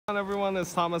Everyone,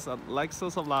 it's Thomas at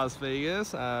Lexus of Las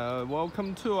Vegas.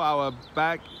 Welcome to our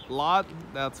back lot.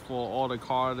 That's for all the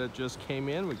cars that just came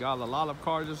in. We got a lot of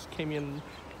cars just came in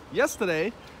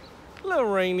yesterday. A little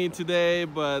rainy today,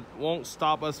 but won't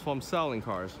stop us from selling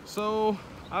cars. So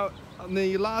in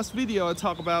the last video, I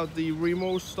talked about the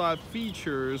remote start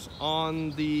features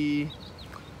on the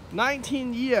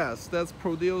 19 years that's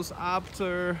produced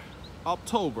after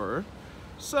October.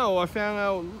 So I found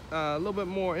out a little bit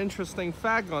more interesting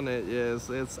fact on it is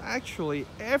it's actually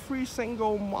every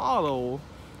single model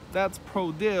that's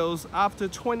produced after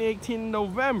 2018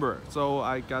 November. So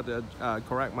I got to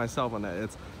correct myself on that.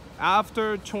 It's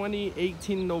after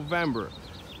 2018 November.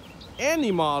 Any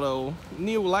model,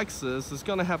 new Lexus, is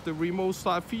gonna have the remote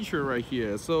start feature right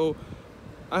here. So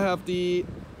I have the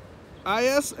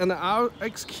IS and the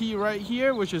RX key right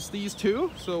here, which is these two.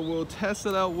 So we'll test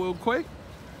it out real quick.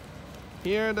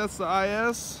 Here, that's the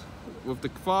IS with the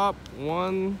fob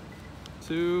 1,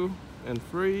 2, and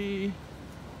 3.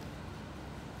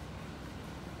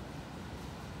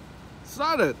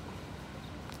 Started.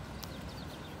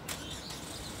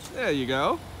 There you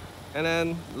go. And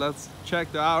then let's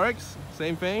check the RX.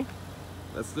 Same thing.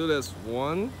 Let's do this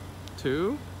 1,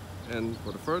 2, and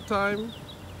for the third time,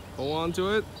 hold on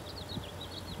to it.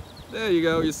 There you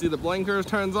go. You see the blinkers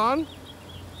turns on.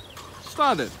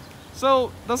 Started.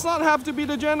 So does not have to be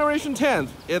the generation 10.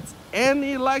 It's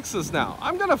any Lexus now.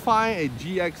 I'm gonna find a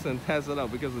GX and test it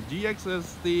out because the GX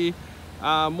is the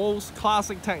most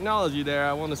classic technology there.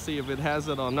 I want to see if it has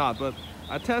it or not. But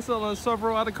I tested on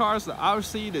several other cars, the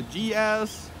RC, the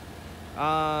GS,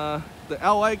 the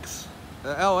LX,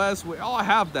 the LS. We all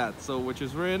have that, so which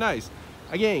is really nice.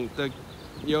 Again,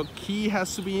 your key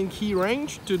has to be in key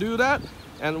range to do that,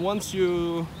 and once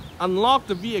you unlock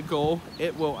the vehicle,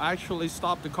 it will actually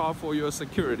stop the car for your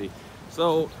security.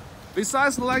 So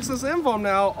besides the Lexus info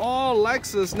now, all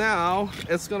Lexus now,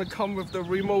 it's gonna come with the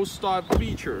remote start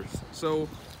features. So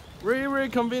really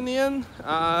convenient.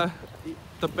 The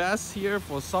best here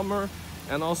for summer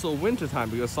and also winter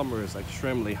time, because summer is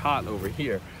extremely hot over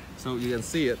here. So you can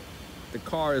see it, the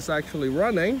car is actually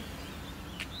running.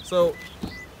 So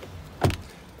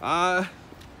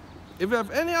if you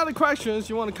have any other questions,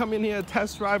 you want to come in here and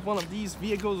test drive one of these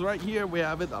vehicles right here, we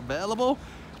have it available.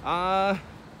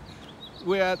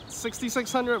 We're at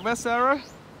 6600 West Sahara,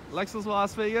 Lexus of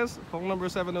Las Vegas. Phone number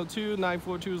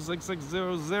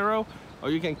 702-942-6600,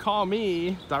 or you can call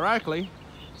me directly,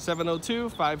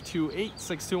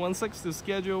 702-528-6216, to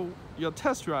schedule your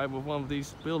test drive with one of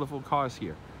these beautiful cars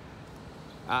here.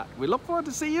 We look forward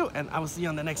to see you, and I will see you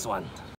on the next one.